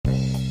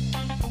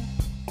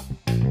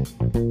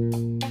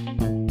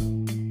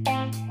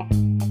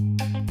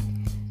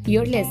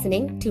You're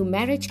listening to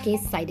Marriage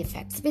Case Side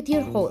Effects with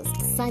your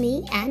hosts,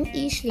 Sunny and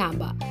Ish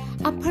Lamba,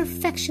 a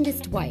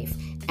perfectionist wife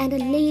and a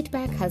laid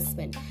back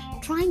husband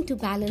trying to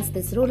balance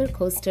this roller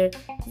coaster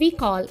we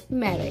call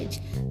marriage.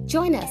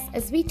 Join us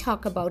as we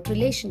talk about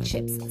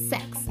relationships,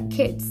 sex,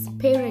 kids,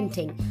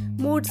 parenting,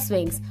 mood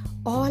swings,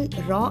 all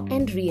raw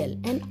and real,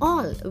 and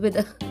all with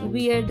a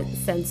weird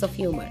sense of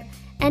humor.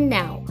 And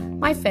now,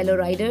 my fellow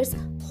riders,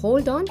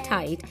 hold on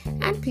tight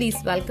and please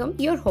welcome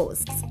your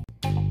hosts.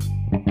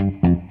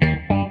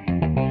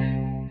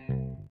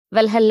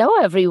 Well, hello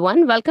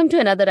everyone. Welcome to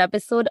another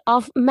episode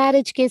of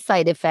Marriage Case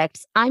Side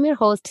Effects. I'm your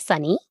host,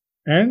 Sunny.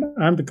 And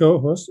I'm the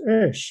co-host,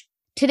 Ish.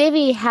 Today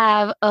we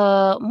have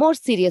a more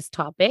serious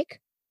topic.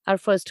 Our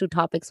first two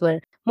topics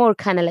were more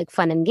kind of like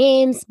fun and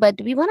games,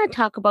 but we want to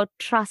talk about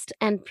trust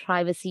and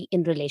privacy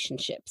in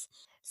relationships.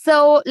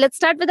 So let's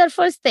start with our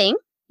first thing.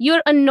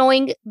 You're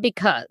annoying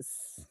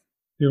because.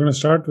 You're going to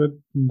start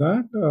with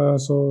that?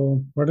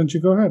 So why don't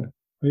you go ahead?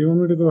 Or you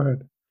want me to go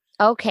ahead?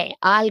 Okay,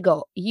 I'll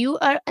go. You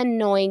are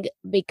annoying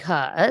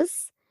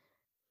because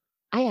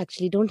I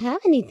actually don't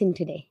have anything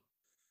today.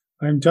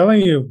 I'm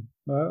telling you,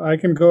 I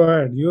can go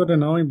ahead. You're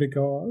annoying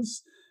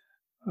because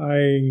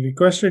I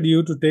requested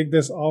you to take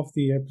this off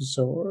the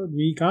episode.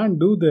 We can't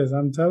do this.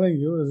 I'm telling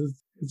you,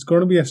 it's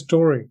going to be a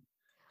story.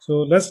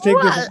 So let's take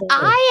this aside.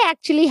 I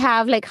actually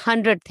have like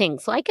 100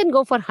 things, so I can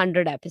go for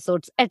 100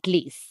 episodes at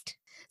least.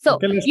 So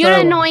Okay, let's you're try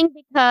one. annoying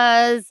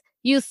because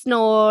you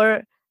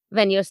snore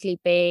when you're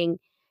sleeping.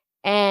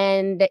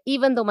 And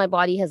even though my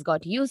body has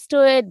got used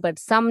to it, but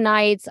some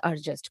nights are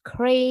just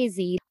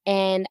crazy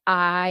and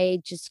I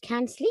just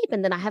can't sleep.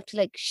 And then I have to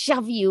like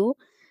shove you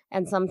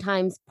and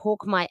sometimes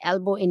poke my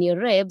elbow in your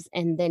ribs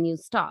and then you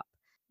stop.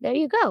 There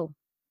you go.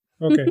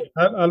 Okay,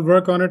 I'll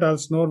work on it. I'll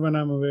snore when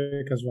I'm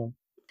awake as well.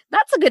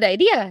 That's a good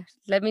idea.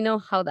 Let me know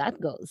how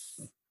that goes.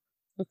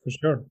 For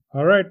sure.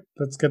 All right,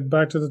 let's get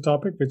back to the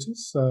topic, which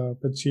is a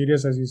bit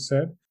serious, as you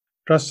said.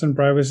 Trust and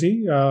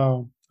privacy.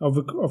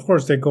 Of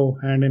course, they go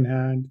hand in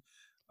hand.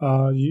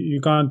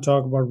 You can't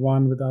talk about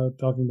one without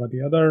talking about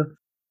the other,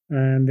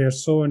 and they're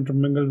so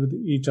intermingled with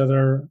each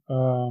other.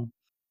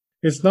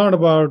 It's not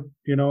about,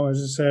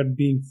 as I said,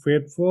 being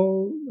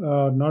faithful,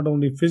 not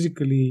only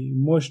physically,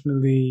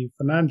 emotionally,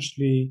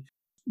 financially.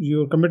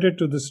 You're committed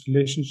to this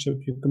relationship.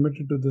 You're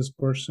committed to this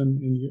person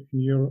in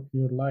your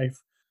life.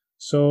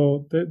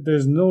 So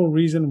there's no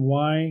reason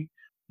why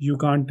you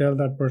can't tell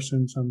that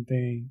person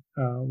something,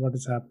 what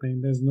is happening.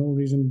 There's no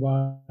reason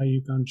why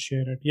you can't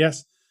share it.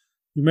 Yes,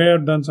 you may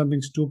have done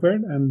something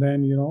stupid, and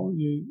then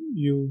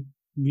you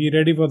be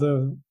ready for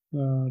the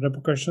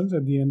repercussions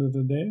at the end of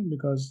the day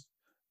because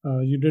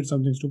you did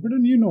something stupid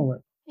and you know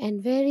it.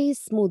 And very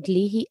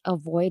smoothly, he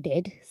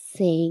avoided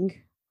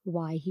saying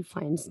why he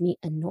finds me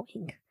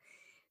annoying.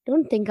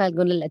 Don't think I'm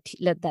going to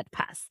let that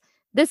pass.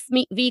 This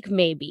week,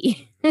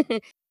 maybe.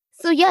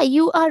 So, yeah,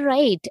 you are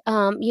right.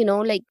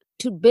 Like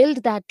to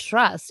build that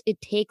trust,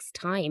 it takes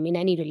time in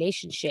any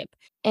relationship.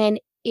 And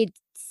it's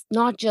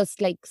not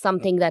just like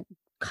something that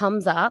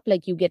comes up,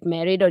 like you get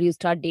married or you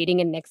start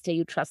dating and next day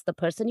you trust the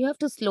person. You have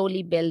to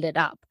slowly build it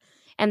up.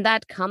 And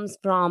that comes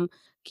from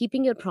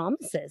keeping your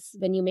promises.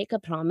 When you make a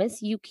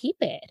promise, you keep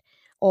it,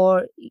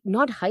 or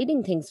not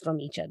hiding things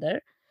from each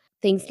other,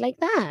 things like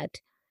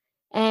that.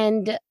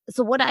 And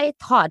so, what I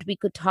thought we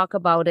could talk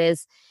about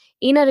is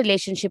in a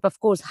relationship, of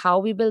course, how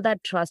we build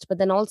that trust, but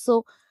then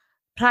also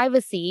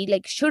privacy.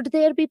 Like, should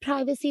there be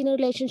privacy in a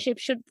relationship?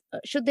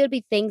 Should there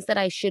be things that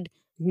I should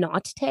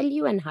not tell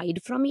you and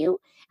hide from you?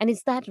 And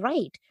is that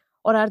right?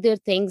 Or are there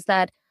things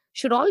that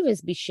should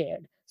always be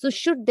shared? So,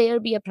 should there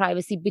be a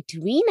privacy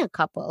between a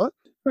couple?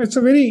 It's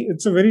a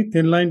very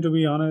thin line, to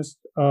be honest.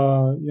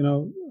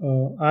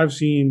 I've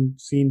seen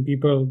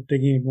people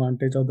taking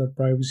advantage of that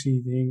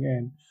privacy thing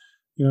and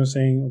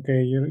saying,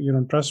 okay, you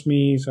don't trust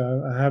me,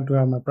 so I have to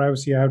have my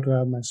privacy. I have to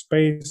have my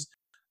space.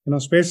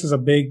 Space is a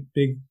big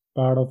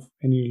part of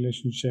any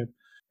relationship.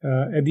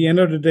 At the end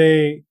of the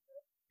day,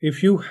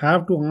 if you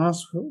have to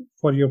ask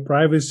for your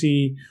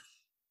privacy,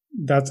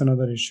 that's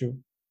another issue.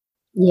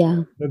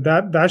 Yeah.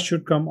 That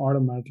should come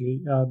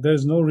automatically.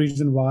 There's no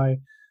reason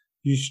why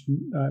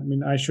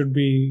I should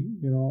be,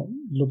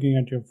 looking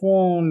at your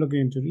phone,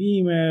 looking at your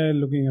email,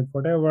 looking at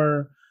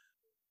whatever.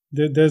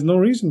 There's no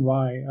reason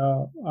why,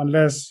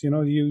 unless,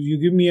 you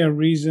give me a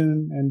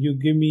reason and you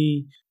give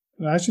me,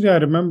 actually, I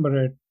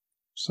remember it,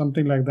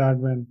 something like that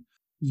when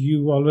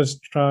you always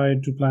try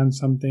to plan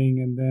something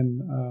and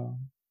then,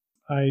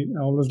 I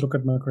always look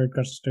at my credit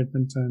card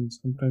statements and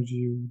sometimes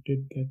you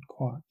did get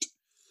caught.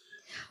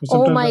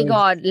 Oh my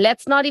God,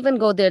 let's not even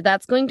go there.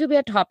 That's going to be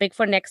a topic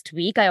for next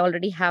week. I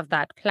already have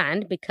that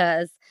planned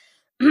because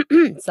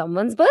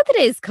someone's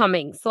birthday is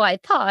coming. So I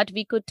thought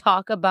we could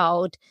talk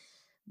about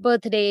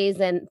birthdays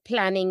and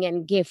planning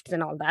and gifts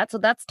and all that. So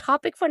that's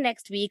topic for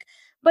next week.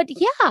 But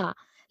yeah,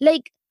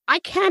 like I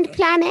can't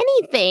plan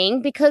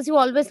anything because you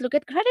always look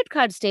at credit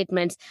card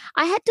statements.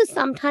 I had to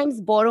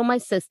sometimes borrow my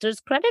sister's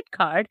credit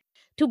card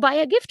to buy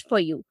a gift for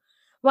you.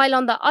 While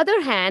on the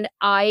other hand,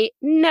 I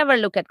never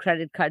look at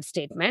credit card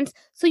statements.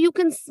 So you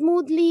can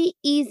smoothly,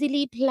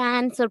 easily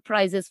plan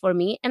surprises for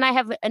me. And I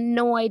have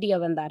no idea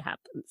when that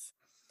happens.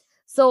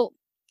 So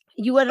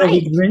you are So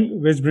right.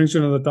 which brings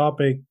you to the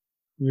topic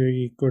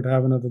we could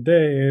have another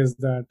day is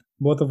that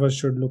both of us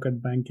should look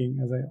at banking,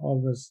 as I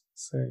always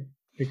say,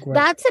 request.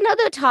 That's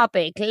another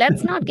topic.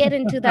 Let's not get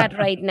into that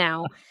right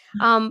now.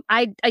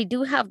 I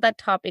do have that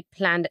topic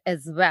planned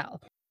as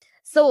well.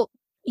 So,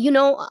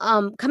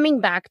 coming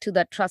back to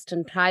the trust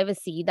and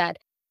privacy, that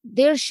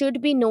there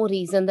should be no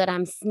reason that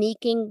I'm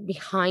sneaking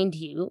behind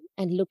you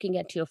and looking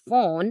at your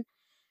phone.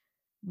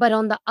 But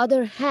on the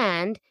other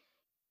hand,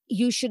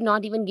 you should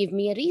not even give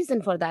me a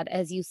reason for that,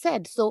 as you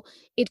said. So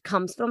it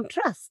comes from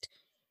trust.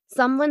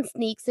 Someone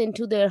sneaks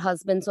into their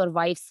husband's or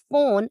wife's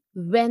phone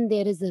when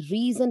there is a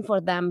reason for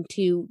them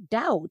to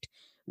doubt,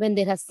 when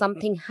there has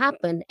something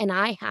happened. And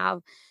I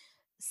have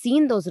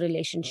seen those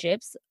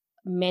relationships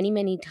many,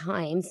 many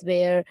times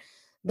where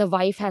the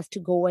wife has to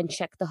go and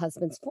check the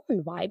husband's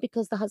phone. Why?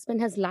 Because the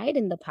husband has lied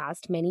in the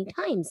past many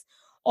times.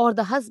 Or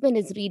the husband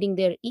is reading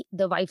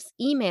the wife's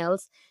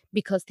emails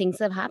because things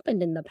have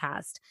happened in the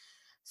past.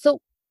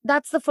 So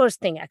that's the first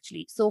thing,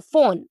 actually. So,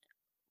 phone,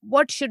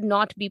 what should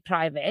not be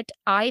private,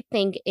 I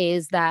think,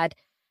 is that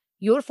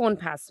your phone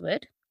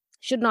password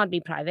should not be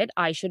private.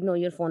 I should know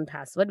your phone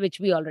password, which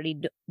we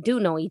already do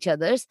know each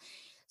other's.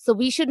 So,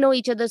 we should know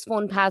each other's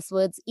phone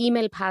passwords,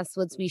 email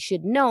passwords, we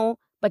should know,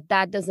 but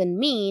that doesn't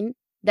mean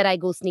that I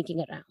go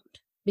sneaking around,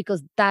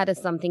 because that is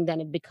something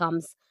then it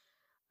becomes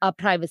a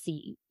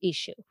privacy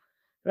issue,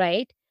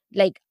 right?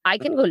 Like, I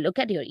can go look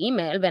at your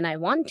email when I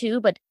want to,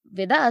 but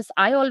with us,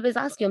 I always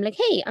ask you, I'm like,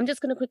 hey, I'm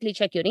just going to quickly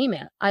check your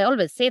email. I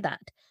always say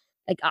that.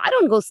 Like, I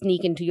don't go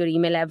sneak into your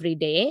email every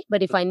day,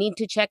 but if I need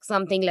to check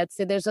something, let's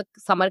say there's a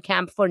summer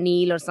camp for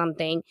Neil or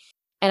something,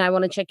 and I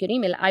want to check your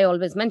email, I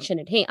always mention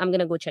it. Hey, I'm going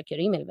to go check your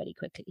email very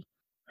quickly.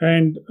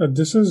 And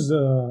this is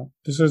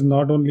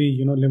not only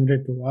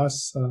limited to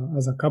us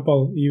as a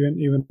couple,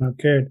 even our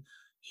kid.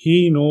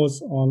 He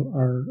knows all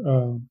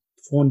our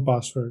phone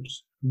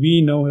passwords.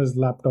 We know his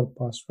laptop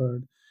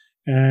password,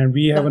 and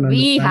we have Now, an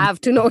we understanding.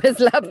 have to know his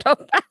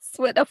laptop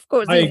password. Of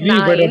course, I he's agree,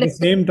 but at the 9.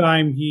 same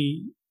time,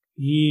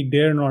 he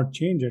dare not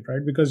change it,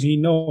 right? Because he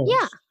Yeah. knows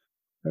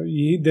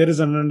there is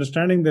an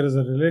understanding, there is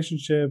a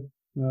relationship.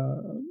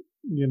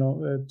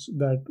 It's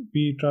that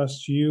we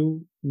trust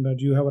you, that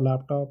you have a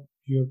laptop,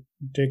 you've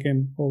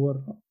taken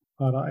over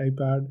our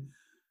iPad,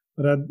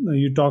 that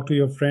you talk to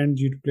your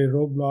friends, you play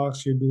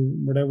Roblox, you do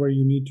whatever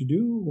you need to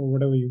do or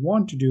whatever you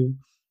want to do.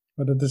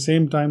 But at the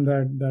same time,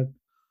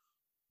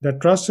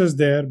 that trust is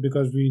there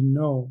because we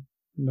know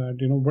that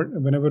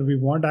whenever we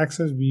want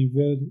access, we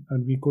will,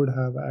 and we could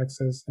have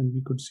access, and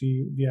we could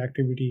see the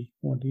activity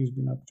what he's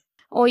been up to.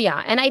 Oh,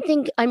 yeah. And I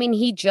think, I mean,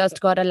 he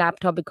just got a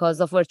laptop because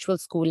of virtual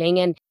schooling,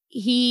 and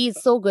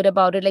he's so good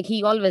about it. Like,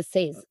 he always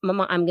says,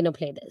 Mama, I'm going to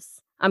play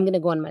this. I'm going to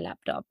go on my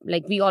laptop.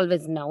 Like, we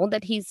always know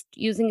that he's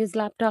using his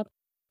laptop.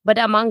 But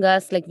among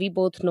us, like, we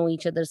both know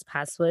each other's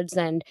passwords,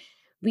 and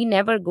we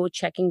never go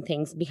checking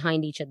things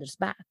behind each other's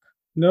back.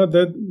 No,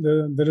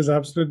 there is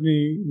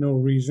absolutely no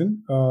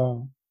reason.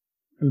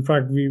 In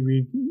fact,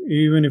 we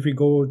even if we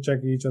go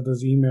check each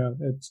other's email,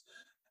 it's,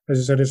 as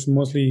you said, it's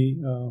mostly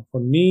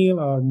for Neil,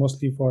 or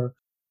mostly for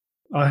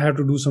I have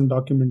to do some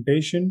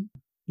documentation.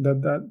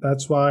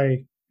 That's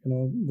why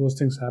those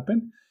things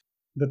happen.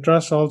 The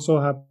trust also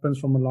happens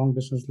from a long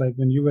distance. Like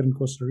when you were in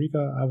Costa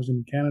Rica, I was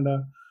in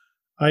Canada.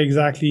 I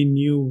exactly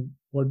knew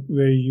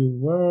where you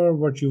were,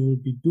 what you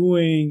would be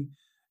doing,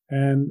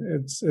 and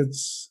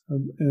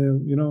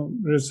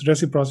there's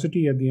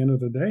reciprocity at the end of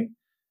the day.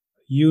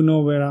 You know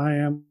where I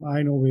am,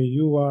 I know where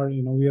you are.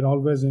 We are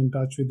always in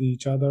touch with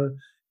each other,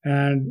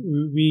 and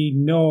we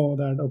know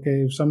that,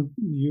 okay, if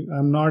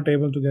I'm not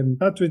able to get in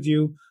touch with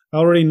you, I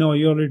already know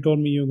you already told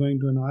me you're going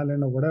to an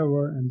island or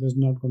whatever, and there's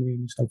not going to be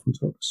any cell phone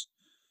service.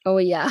 Oh,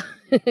 yeah.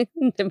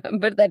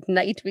 Remember that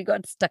night we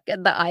got stuck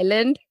at the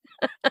island?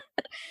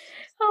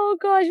 Oh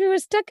gosh, we were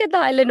stuck at the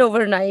island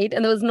overnight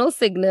and there was no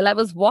signal. I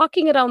was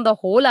walking around the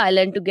whole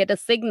island to get a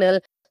signal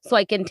so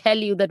I can tell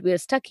you that we're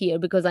stuck here,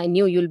 because I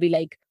knew you'll be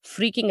like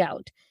freaking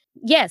out.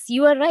 Yes,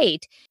 you are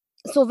right.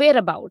 So,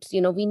 whereabouts,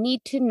 we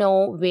need to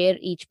know where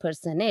each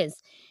person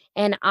is.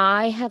 And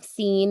I have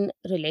seen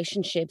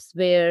relationships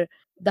where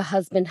the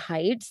husband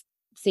hides,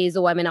 says,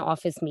 oh, I'm in an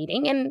office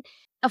meeting. And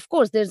of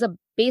course, there's a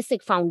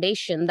basic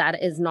foundation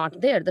that is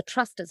not there. The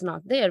trust is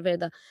not there, where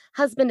the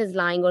husband is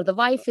lying or the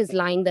wife is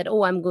lying that,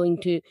 oh, I'm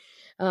going to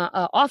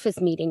a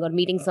office meeting or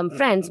meeting some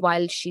friends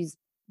while she's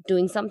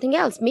doing something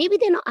else. Maybe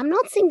they're not, I'm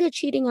not saying they're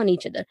cheating on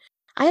each other.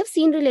 I have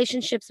seen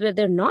relationships where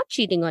they're not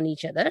cheating on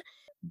each other,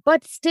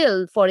 but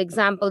still, for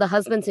example, the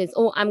husband says,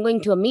 oh, I'm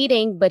going to a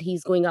meeting, but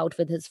he's going out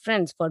with his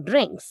friends for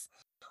drinks.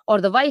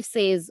 Or the wife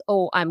says,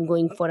 oh, I'm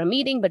going for a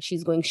meeting, but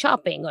she's going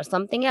shopping or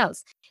something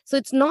else. So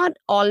it's not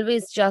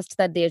always just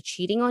that they're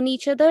cheating on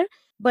each other,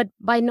 but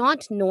by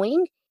not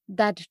knowing,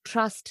 that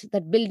trust,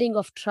 that building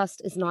of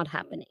trust is not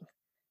happening.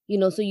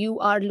 So you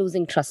are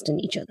losing trust in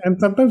each other. And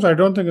sometimes I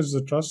don't think it's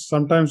the trust.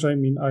 Sometimes, I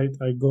mean,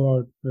 I go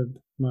out with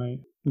my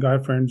guy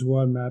friends who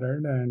are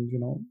married, and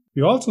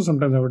we also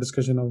sometimes have a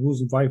discussion of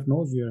whose wife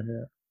knows we are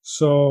here.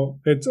 So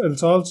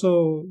it's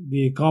also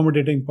the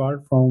accommodating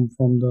part from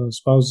the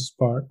spouse's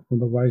part, from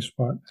the wife's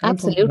part, and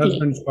from the Absolutely.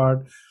 husband's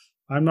part.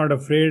 I'm not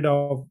afraid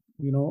of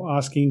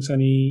asking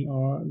Sunny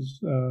or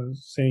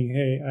saying,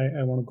 "Hey,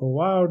 I want to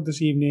go out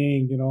this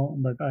evening,"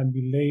 but I'll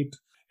be late.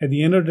 At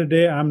the end of the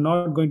day, I'm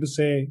not going to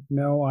say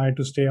no. I had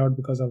to stay out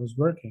because I was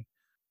working.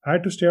 I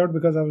had to stay out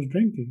because I was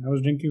drinking. I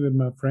was drinking with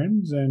my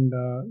friends, and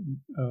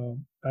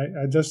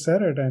I just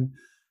said it. And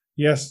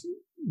yes,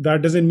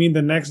 that doesn't mean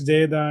the next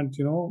day that I'm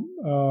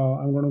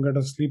going to get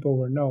a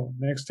sleepover. No,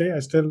 next day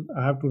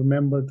I have to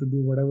remember to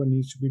do whatever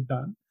needs to be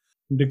done,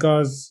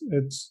 because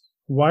it's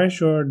why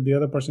should the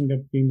other person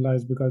get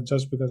penalized because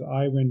just because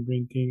I went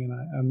drinking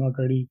and I'm not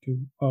ready to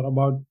or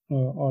about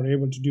or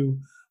able to do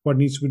what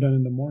needs to be done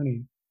in the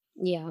morning.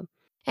 Yeah.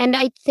 And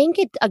I think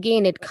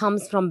it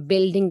comes from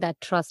building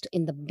that trust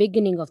in the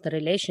beginning of the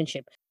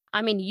relationship.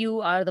 I mean, you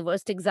are the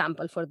worst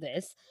example for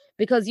this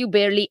because you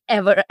barely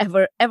ever,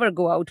 ever, ever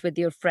go out with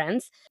your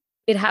friends.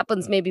 It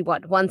happens maybe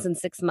what, once in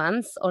 6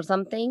 months or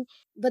something.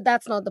 But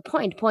that's not the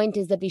point. Point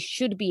is that we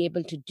should be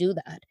able to do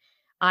that.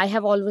 I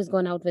have always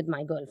gone out with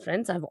my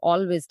girlfriends. I've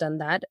always done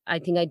that. I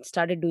think I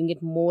started doing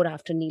it more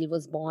after Neil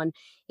was born.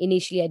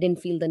 Initially, I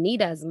didn't feel the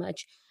need as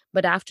much.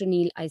 But after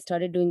Neil, I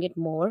started doing it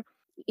more.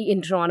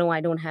 In Toronto, I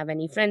don't have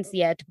any friends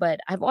yet, but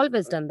I've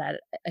always done that.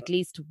 At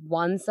least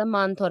once a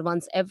month or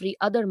once every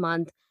other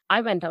month, I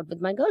went out with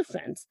my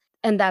girlfriends.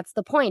 And that's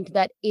the point,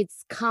 that it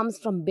comes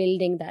from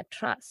building that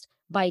trust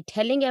by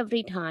telling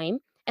every time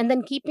and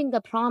then keeping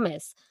the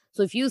promise.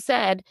 So if you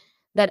said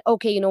that,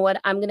 okay, you know what,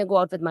 I'm going to go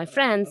out with my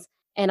friends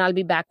and I'll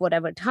be back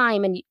whatever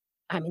time, and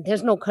I mean,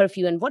 there's no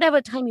curfew, and whatever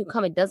time you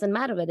come, it doesn't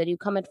matter whether you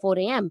come at 4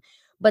 a.m.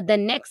 But the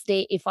next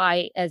day, if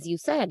I, as you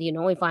said,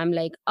 if I'm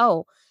like,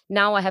 oh,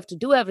 now I have to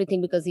do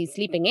everything because he's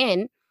sleeping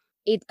in,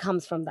 it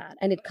comes from that.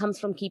 And it comes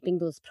from keeping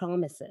those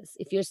promises.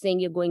 If you're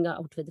saying you're going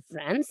out with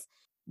friends,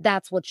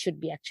 that's what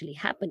should be actually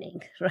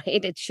happening,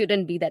 right? It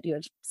shouldn't be that you're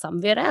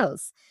somewhere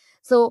else.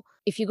 So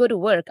if you go to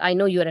work, I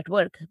know you're at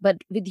work, but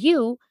with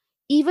you,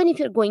 even if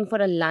you're going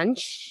for a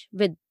lunch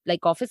with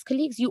like office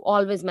colleagues, you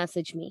always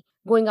message me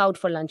going out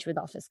for lunch with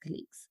office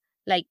colleagues.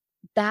 Like,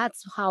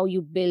 that's how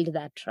you build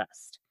that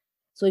trust.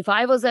 So if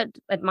I was at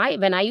my,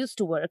 when I used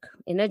to work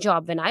in a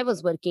job, when I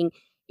was working,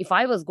 if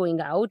I was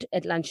going out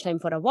at lunchtime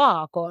for a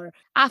walk or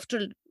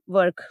after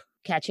work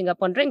catching up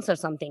on drinks or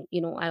something,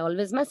 I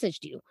always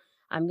messaged you.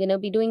 I'm going to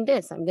be doing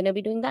this, I'm going to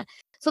be doing that.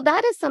 So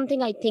that is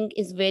something I think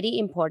is very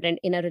important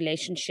in a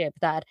relationship,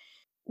 that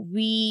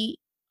we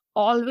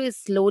always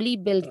slowly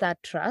build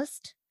that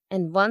trust.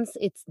 And once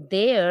it's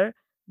there,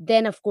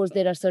 then of course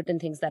there are certain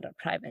things that are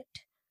private.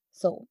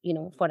 So,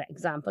 for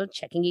example,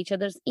 checking each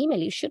other's email,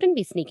 you shouldn't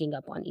be sneaking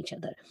up on each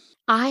other.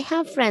 I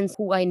have friends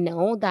who I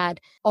know that,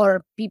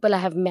 or people I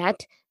have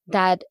met,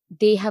 that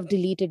they have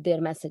deleted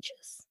their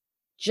messages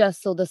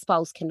just so the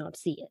spouse cannot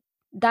see it.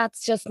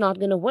 That's just not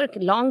going to work.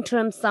 Long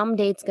term,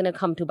 someday it's going to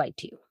come to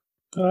bite you.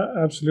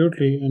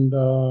 Absolutely. And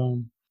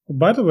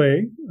by the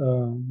way,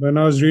 when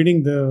I was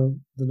reading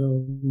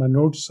my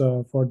notes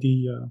for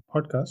the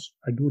podcast,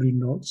 I do read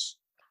notes.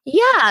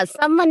 Yeah,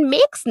 someone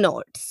makes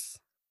notes.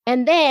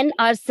 And then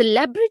our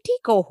celebrity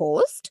co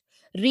host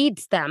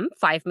reads them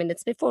 5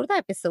 minutes before the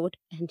episode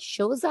and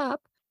shows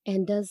up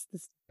and does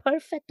this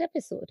perfect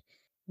episode.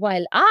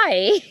 While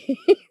I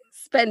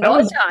spend I all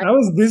was time. I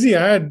was busy.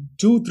 I had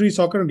 2, 3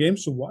 soccer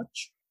games to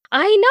watch.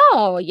 I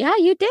know. Yeah,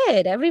 you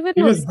did. Everyone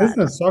Serious knows that.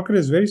 business. Soccer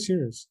is very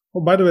serious.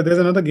 Oh, by the way, there's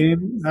another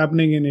game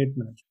happening in 8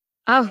 minutes.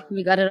 Oh,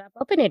 we got to wrap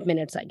up in 8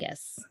 minutes, I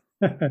guess.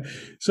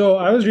 So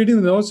I was reading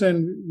the notes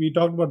and we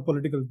talked about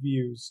political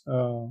views.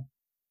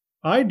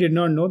 I did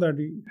not know that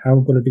we have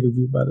a political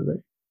view, by the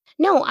way.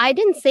 No, I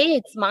didn't say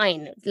it's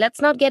mine. Let's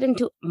not get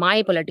into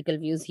my political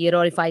views here,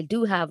 or if I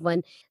do have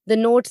one. The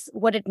notes,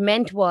 what it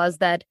meant was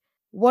that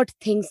what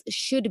things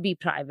should be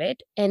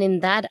private. And in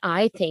that,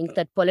 I think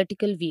that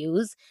political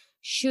views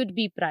should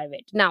be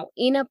private. Now,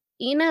 in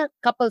a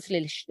couple's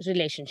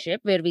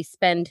relationship where we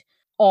spend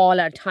all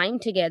our time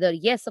together,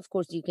 yes, of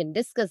course, you can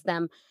discuss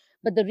them.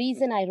 But the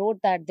reason I wrote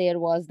that there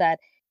was that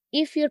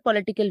if your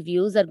political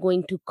views are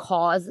going to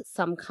cause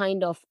some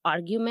kind of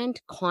argument,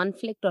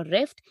 conflict, or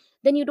rift,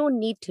 then you don't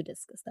need to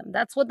discuss them.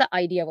 That's what the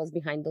idea was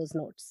behind those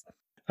notes.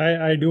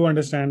 I do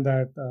understand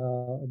that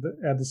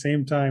at the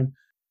same time,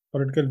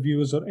 political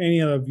views or any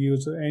other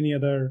views or any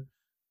other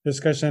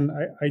discussion,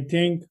 I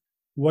think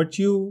what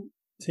you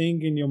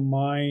think in your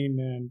mind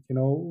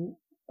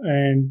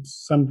and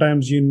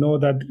sometimes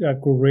that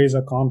could raise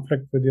a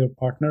conflict with your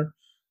partner.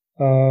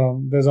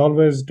 There's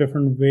always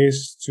different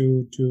ways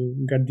to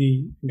get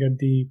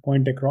the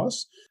point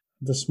across.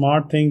 The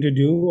smart thing to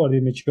do or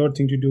the mature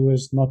thing to do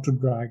is not to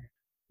drag,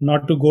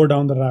 not to go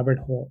down the rabbit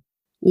hole.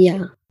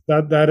 Yeah.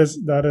 That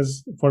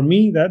is for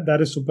me,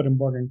 that is super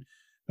important.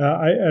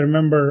 I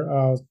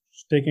remember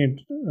taking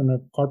it in a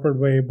corporate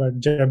way, but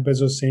Jeff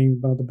Bezos saying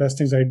one of the best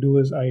things I do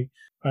is I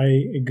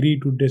agree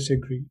to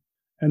disagree,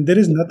 and there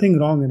is nothing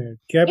wrong in it.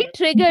 Kept It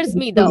triggers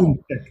me equals though.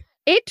 in check.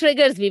 It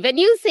triggers me. When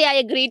you say I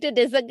agree to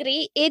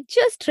disagree, it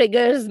just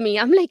triggers me.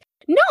 I'm like,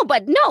 no,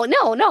 but no,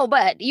 no, no,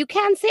 but you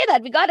can't say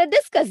that. We got to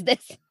discuss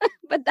this.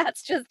 But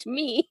that's just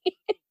me.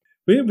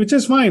 Which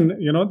is fine.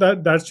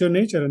 That's your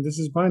nature, and this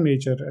is my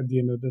nature at the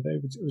end of the day,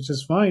 which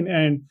is fine.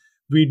 And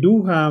we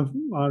do have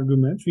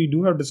arguments, we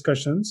do have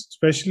discussions,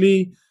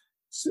 especially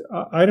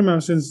I remember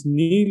since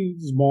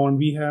Neil's born,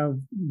 we have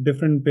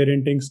different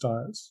parenting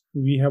styles.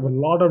 We have a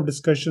lot of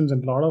discussions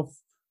and a lot of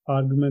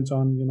arguments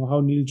on how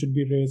Neil should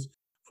be raised,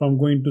 from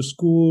going to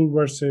school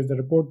versus the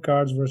report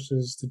cards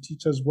versus the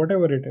teachers,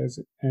 whatever it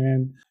is,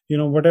 and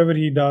whatever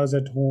he does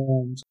at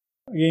home.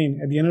 Again,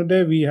 at the end of the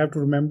day, we have to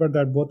remember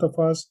that both of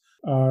us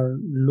are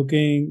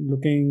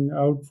looking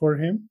out for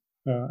him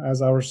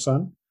as our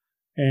son,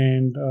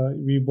 and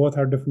we both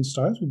have different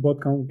styles. We both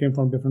came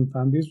from different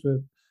families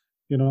with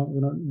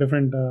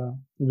different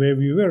way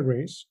we were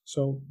raised.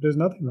 So there's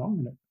nothing wrong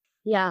in it.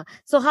 Yeah.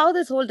 So how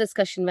this whole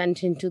discussion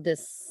went into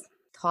this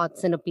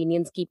thoughts and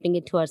opinions, keeping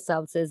it to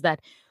ourselves, is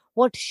that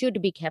what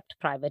should be kept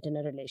private in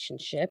a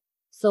relationship.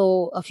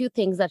 So a few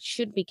things that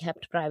should be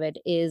kept private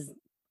is,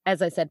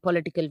 as I said,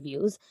 political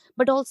views,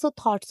 but also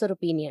thoughts or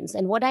opinions.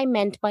 And what I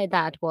meant by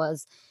that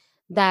was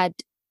that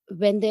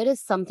when there is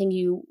something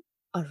you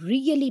are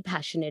really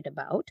passionate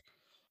about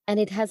and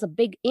it has a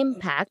big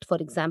impact, for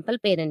example,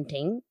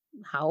 parenting,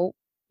 how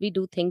we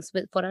do things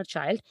for our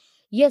child,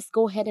 yes,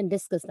 go ahead and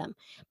discuss them.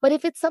 But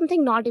if it's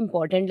something not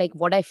important, like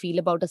what I feel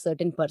about a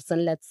certain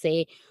person, let's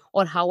say,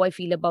 or how I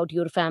feel about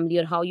your family,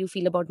 or how you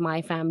feel about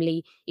my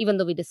family, even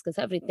though we discuss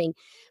everything,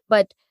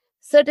 but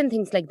certain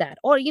things like that,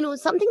 or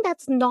something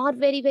that's not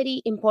very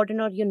very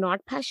important, or you're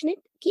not passionate,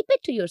 keep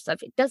it to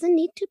yourself. It doesn't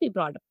need to be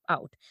brought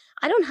out.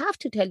 I don't have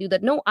to tell you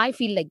that, no, I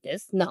feel like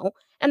this, no,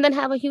 and then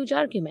have a huge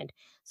argument.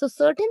 So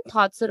certain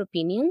thoughts or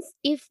opinions,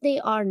 if they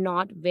are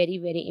not very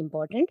very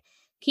important,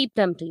 keep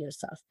them to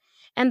yourself.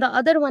 And the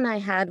other one I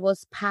had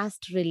was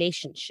past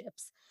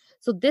relationships.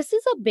 So this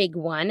is a big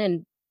one,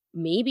 and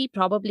maybe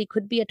probably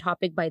could be a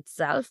topic by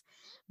itself.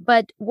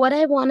 But what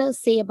I want to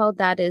say about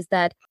that is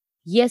that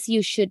yes,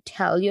 you should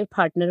tell your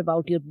partner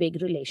about your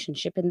big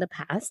relationship in the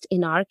past.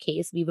 In our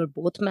case, we were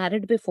both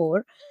married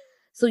before.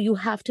 So you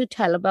have to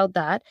tell about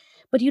that,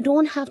 but you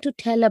don't have to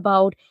tell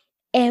about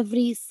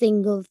every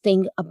single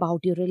thing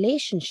about your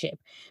relationship.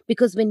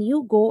 Because when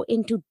you go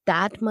into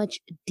that much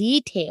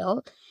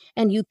detail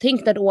and you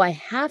think that, oh, I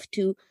have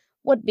to,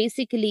 what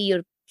basically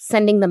you're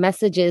sending the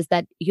message is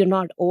that you're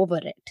not over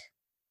it,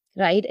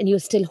 right? And you're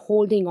still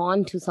holding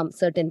on to some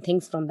certain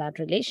things from that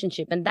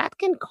relationship, and that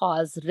can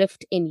cause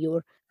rift in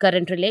your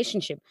current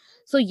relationship.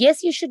 So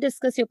yes, you should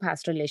discuss your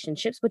past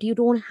relationships, but you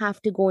don't have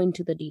to go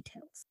into the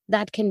details.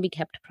 That can be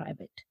kept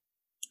private.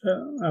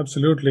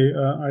 Absolutely.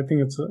 I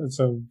think it's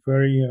a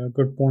very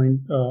good point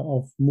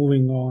of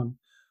moving on.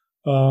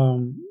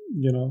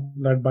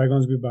 Let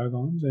bygones be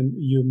bygones, and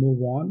you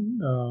move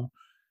on.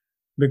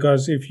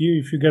 Because if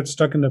you get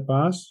stuck in the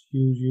past,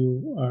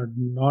 you are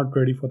not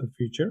ready for the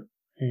future,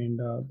 and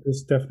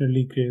this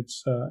definitely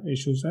creates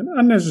issues and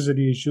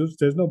unnecessary issues.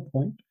 There's no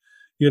point.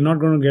 You're not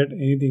going to get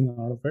anything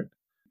out of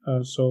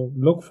it. So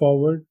look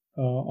forward.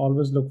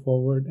 Always look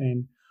forward,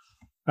 and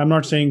I'm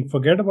not saying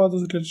forget about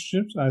those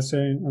relationships.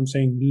 I'm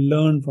saying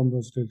learn from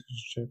those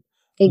relationships.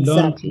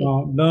 Exactly.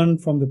 Learn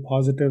from the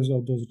positives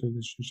of those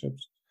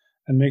relationships,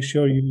 and make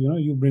sure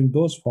you bring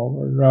those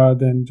forward rather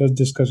than just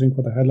discussing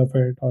for the hell of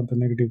it or the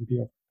negativity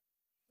of it.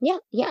 Yeah,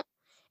 yeah.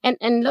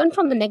 And learn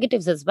from the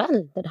negatives as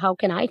well, that how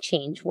can I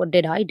change? What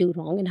did I do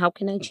wrong and how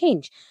can I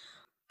change?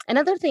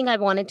 Another thing I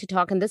wanted to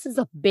talk, and this is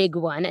a big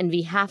one, and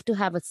we have to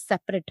have a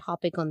separate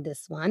topic on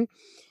this one.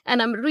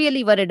 And I'm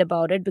really worried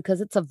about it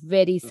because it's a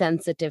very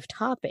sensitive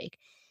topic,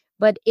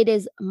 but it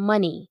is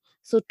money.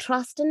 So,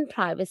 trust and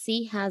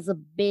privacy has a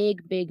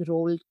big, big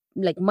role.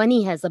 Like,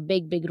 money has a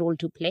big, big role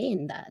to play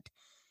in that,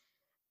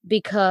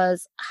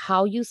 because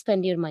how you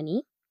spend your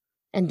money,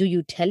 and do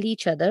you tell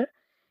each other?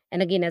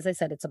 And again, as I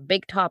said, it's a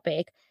big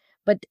topic,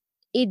 but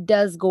it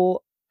does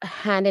go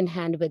hand in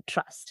hand with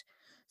trust.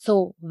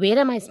 So, where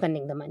am I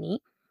spending the money?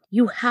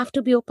 You have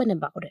to be open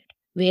about it.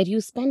 Where you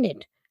spend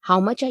it? How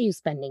much are you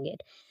spending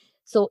it?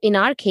 So, in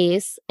our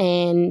case,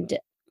 and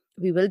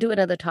we will do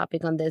another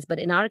topic on this, but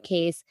in our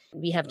case,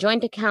 we have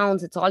joint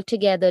accounts. It's all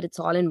together, it's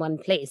all in one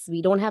place.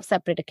 We don't have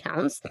separate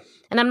accounts.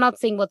 And I'm not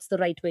saying what's the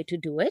right way to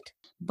do it,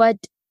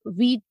 but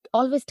we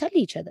always tell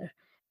each other.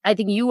 I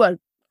think you are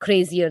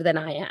crazier than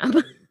I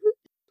am.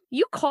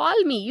 You call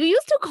me. You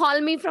used to call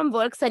me from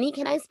work, Sunny,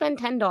 can I spend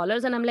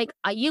 $10? And I'm like,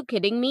 are you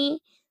kidding me?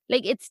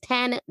 Like, it's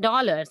 $10.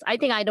 I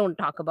think I don't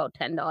talk about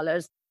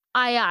 $10.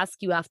 I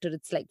ask you after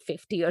it's like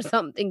 50 or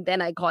something.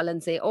 Then I call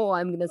and say, oh,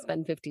 I'm going to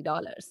spend $50.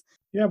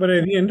 Yeah, but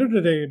at the end of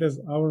the day, it is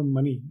our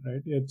money,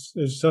 right? It's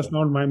just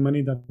not my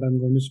money that I'm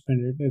going to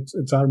spend it.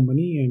 It's our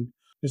money, and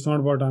it's not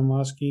about I'm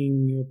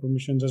asking your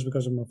permission just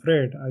because I'm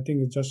afraid. I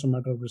think it's just a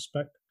matter of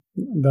respect.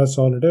 That's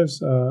all it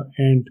is.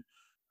 And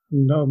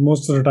no,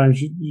 most of the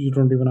times you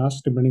don't even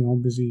ask, depending how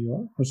busy you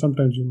are, or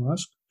sometimes you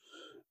ask,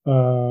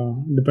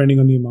 depending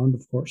on the amount,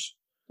 of course.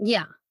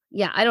 Yeah.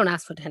 Yeah. I don't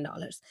ask for $10.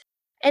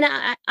 And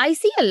I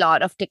see a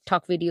lot of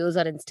TikTok videos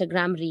or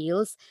Instagram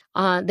reels.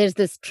 There's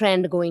this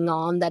trend going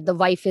on that the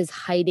wife is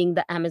hiding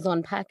the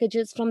Amazon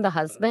packages from the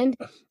husband.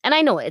 And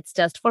I know it's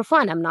just for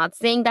fun. I'm not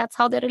saying that's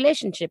how their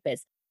relationship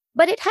is,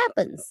 but it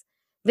happens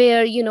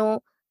where,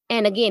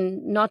 and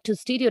again, not to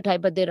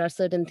stereotype, but there are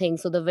certain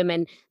things. So the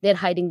women, they're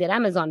hiding their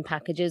Amazon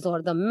packages,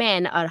 or the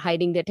men are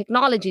hiding their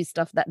technology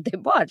stuff that they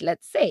bought.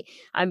 Let's say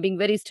I'm being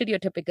very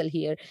stereotypical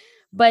here.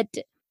 But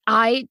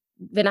I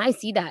when I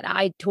see that,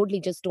 I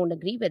totally just don't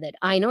agree with it.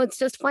 I know it's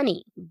just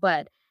funny,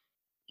 but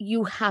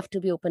you have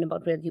to be open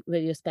about where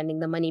you're spending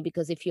the money,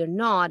 because if you're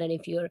not, and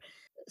if you're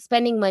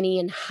spending money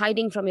and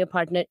hiding from your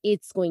partner,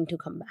 it's going to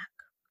come back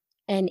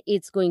and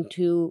it's going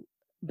to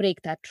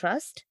break that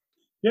trust.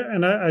 Yeah,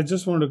 and I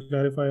just want to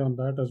clarify on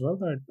that as well,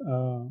 that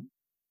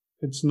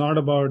it's not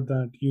about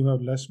that you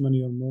have less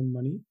money or more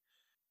money.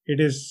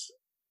 It is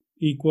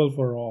equal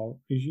for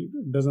all. It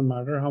doesn't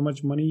matter how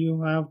much money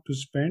you have to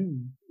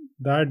spend.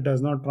 That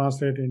does not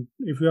translate in.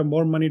 If you have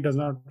more money, does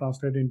not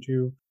translate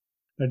into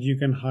that you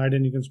can hide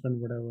and you can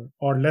spend whatever.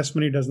 Or less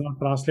money does not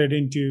translate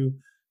into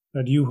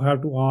that you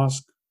have to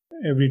ask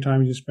every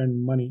time you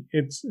spend money.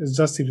 It's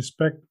just the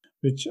respect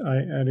which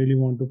I really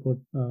want to put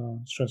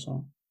stress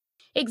on.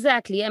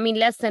 Exactly. I mean,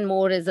 less and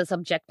more is a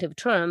subjective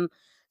term.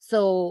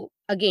 So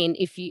again,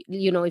 if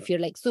you're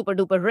like super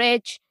duper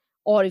rich,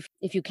 or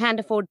if you can't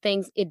afford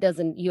things, it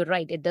doesn't, you're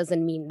right, it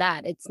doesn't mean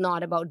that. It's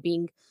not about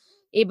being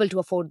able to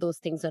afford those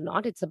things or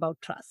not. It's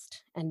about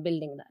trust and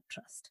building that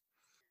trust.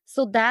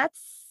 So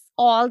that's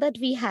all that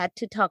we had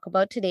to talk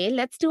about today.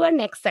 Let's do our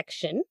next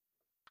section.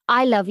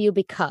 I love you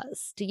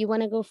because. Do you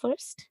want to go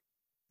first?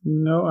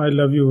 No, I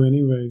love you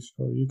anyway,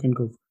 so you can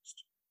go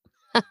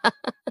first.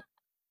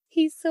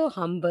 He's so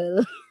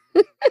humble.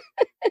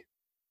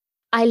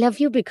 I love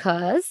you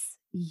because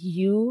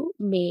you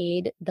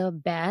made the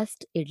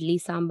best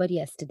idli sambar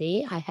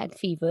yesterday. I had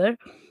fever.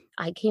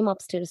 I came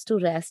upstairs to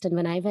rest, and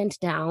when I went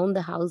down,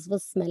 the house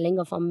was smelling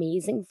of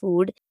amazing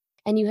food.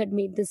 And you had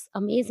made this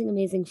amazing,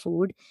 amazing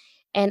food.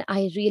 And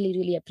I really,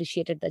 really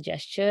appreciated the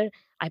gesture.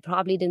 I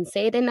probably didn't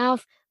say it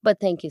enough, but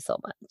thank you so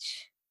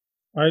much.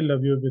 I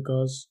love you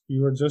because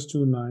you are just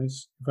too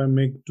nice. If I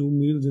make 2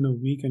 meals in a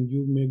week and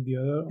you make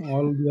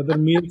all the other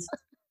meals,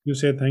 you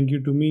say thank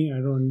you to me.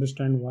 I don't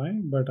understand why,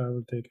 but I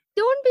will take it.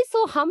 Don't be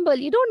so humble.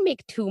 You don't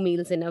make 2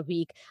 meals in a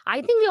week.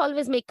 I think we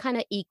always make kind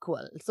of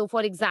equal. So,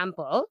 for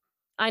example,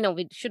 I know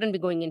we shouldn't be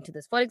going into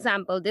this. For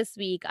example, this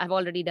week I've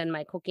already done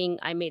my cooking.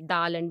 I made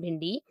dal and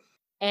bhindi,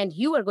 and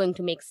you are going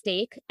to make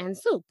steak and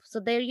soup.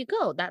 So, there you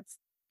go. That's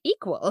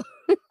equal.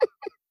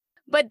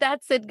 But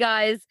that's it,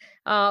 guys.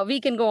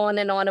 We can go on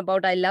and on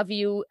about I love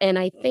you. And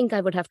I think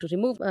I would have to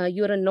remove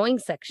your annoying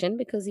section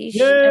because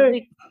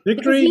Yay!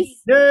 because Victory!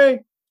 Yay!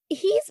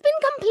 he's been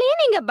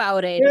complaining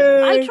about it.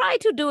 I'll Yay! try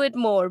to do it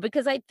more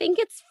because I think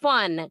it's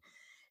fun.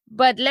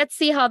 But let's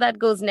see how that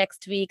goes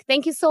next week.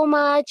 Thank you so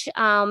much.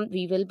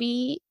 We will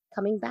be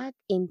coming back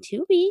in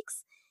 2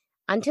 weeks.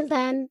 Until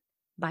then,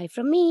 bye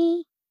from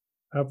me.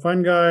 Have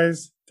fun,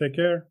 guys. Take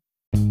care.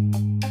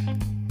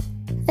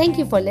 Thank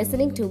you for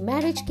listening to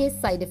Marriage Case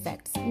Side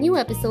Effects. New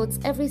episodes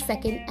every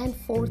second and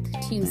fourth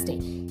Tuesday.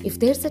 If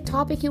there's a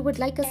topic you would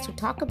like us to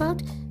talk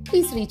about,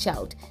 please reach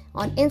out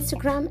on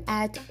Instagram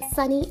at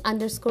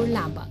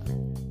sunny_lamba.